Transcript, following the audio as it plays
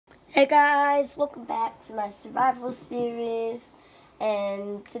Hey guys, welcome back to my survival series,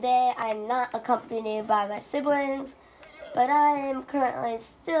 and today I'm not accompanied by my siblings, but I am currently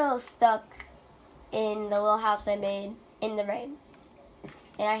still stuck in the little house I made in the rain,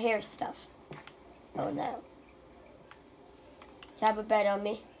 and I hear stuff. Oh no. Do I have a bed on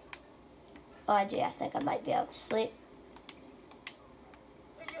me? Oh I do, I think I might be able to sleep.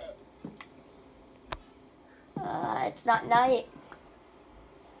 It's not night.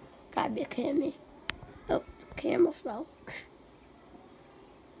 Gotta be kidding me. Oh, the camera fell.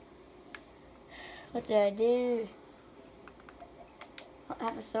 What do I do? I don't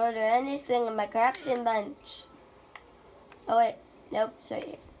have a sword or anything on my crafting bench. Oh wait, nope, it's right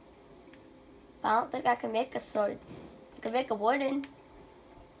here. I don't think I can make a sword. I can make a wooden.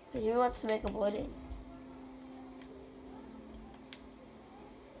 But who wants to make a wooden?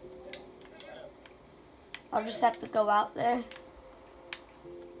 I'll just have to go out there.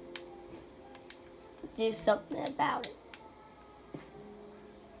 Do something about it.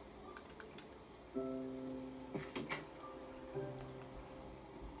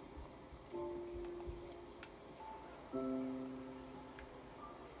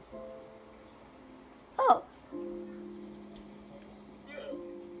 Oh.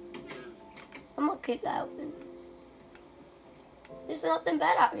 I'm gonna keep that open. There's nothing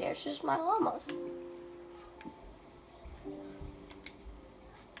bad out here, it's just my llamas.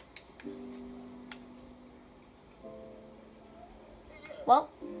 Well,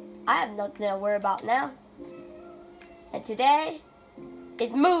 I have nothing to worry about now. And today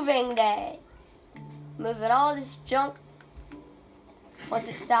is moving day. Moving all this junk once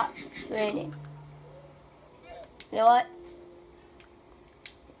it stops raining. You know what?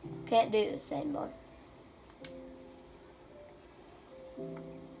 Can't do this anymore.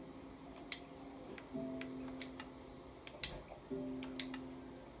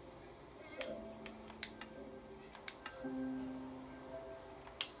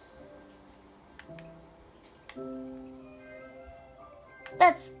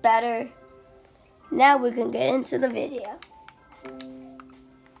 That's better. Now we can get into the video.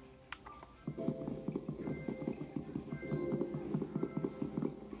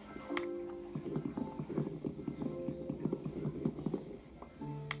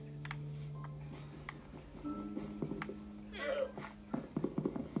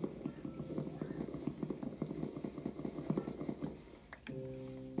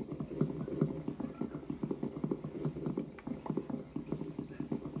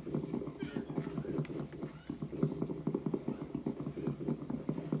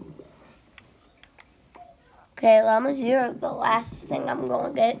 Okay, llamas, you're the last thing I'm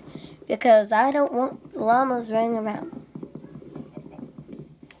going to get because I don't want llamas running around.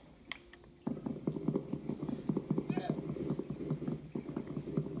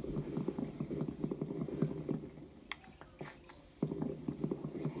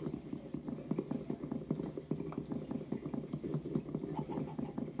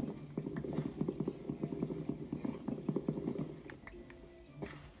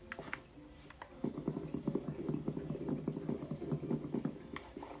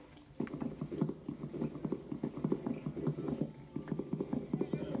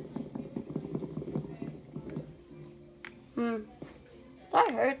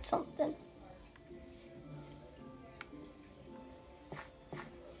 I heard something.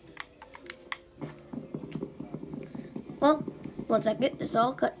 Well, once I get this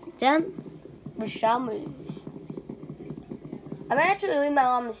all cut done, we shall move. I might actually leave my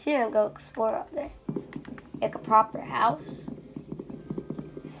llamas here and go explore up there. Make a proper house.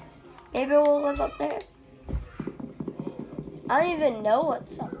 Maybe we'll live up there. I don't even know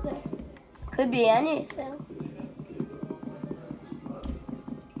what's up there. Could be anything.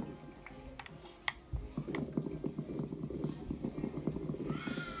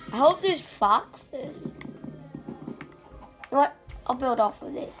 I hope there's foxes. You know what? I'll build off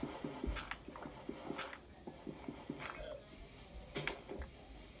of this.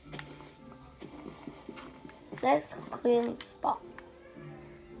 Nice clean spot.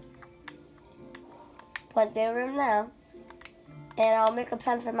 Plenty of room now. And I'll make a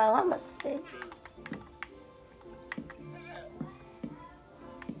pen for my llamas to see.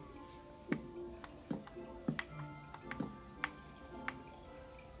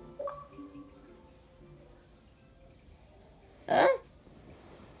 Huh?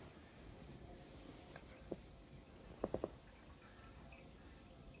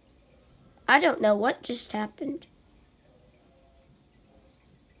 I don't know what just happened.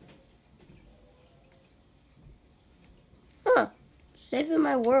 Huh. Saving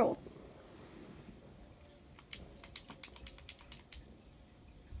my world.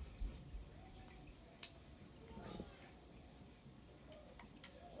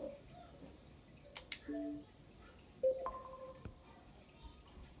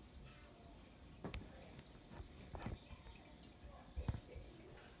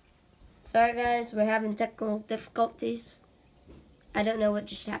 Sorry guys, we're having technical difficulties. I don't know what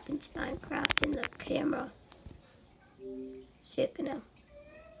just happened to Minecraft in the camera. Shaking now.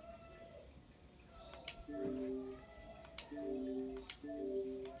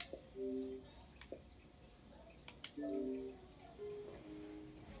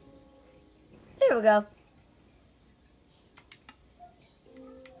 There we go.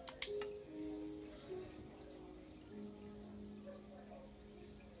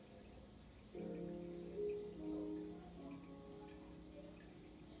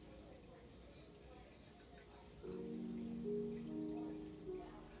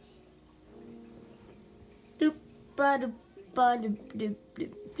 Doop ba doop ba doop doop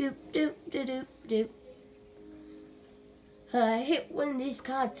doop doop doop doop doop. I hate when these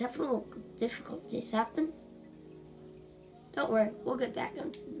kind of technical difficulties happen. Don't worry, we'll get back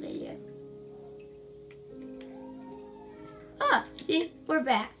onto the video. Ah, see, we're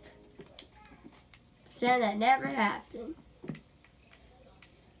back. Pretend that never happened.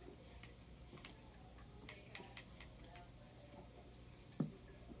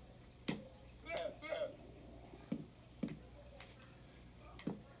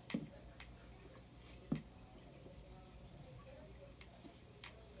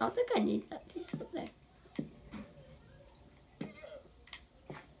 I don't think I need that piece up there.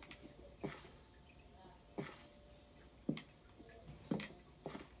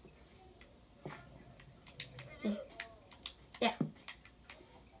 Yeah.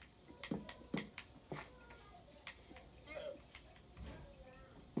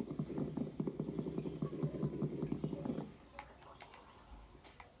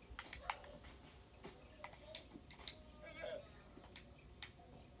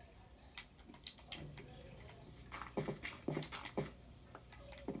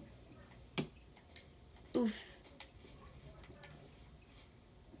 Oof.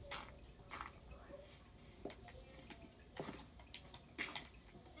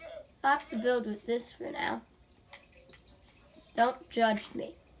 I have to build with this for now. Don't judge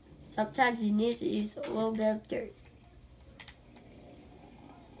me. Sometimes you need to use a little bit of dirt.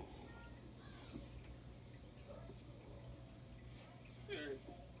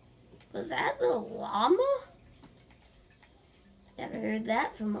 Was that a little llama? Never heard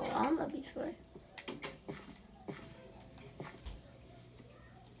that from a llama before.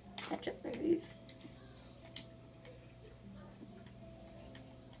 Catch up my roof.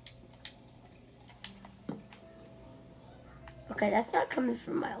 Okay, that's not coming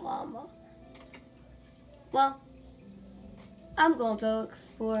from my llama. Well, I'm gonna go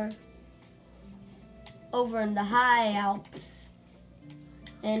explore over in the high Alps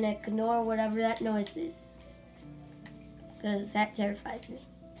and ignore whatever that noise is, because that terrifies me.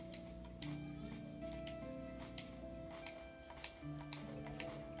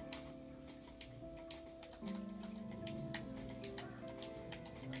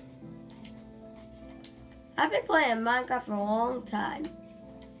 I've been playing Minecraft for a long time,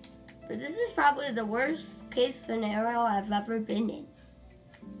 but this is probably the worst case scenario I've ever been in.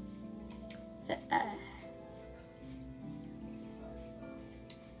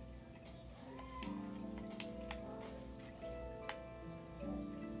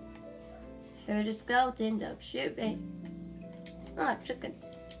 Heard a skeleton, don't shoot me. Oh, chicken.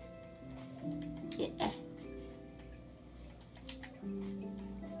 Yeah.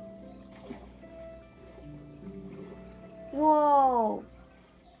 Whoa!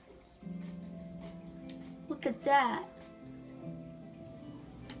 Look at that.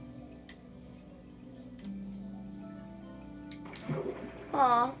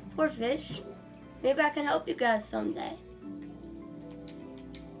 Aw, poor fish. Maybe I can help you guys someday.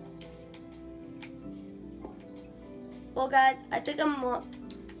 Well guys, I think I'm gonna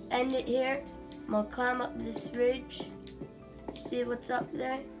end it here. I'm gonna climb up this ridge, see what's up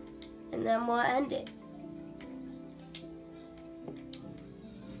there, and then we'll end it.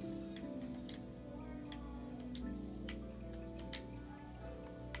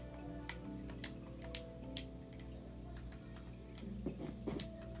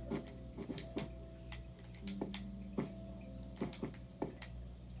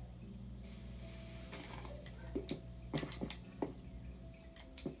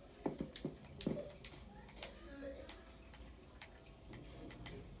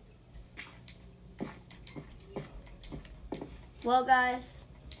 Well guys,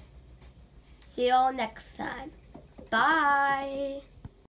 see y'all next time. Bye!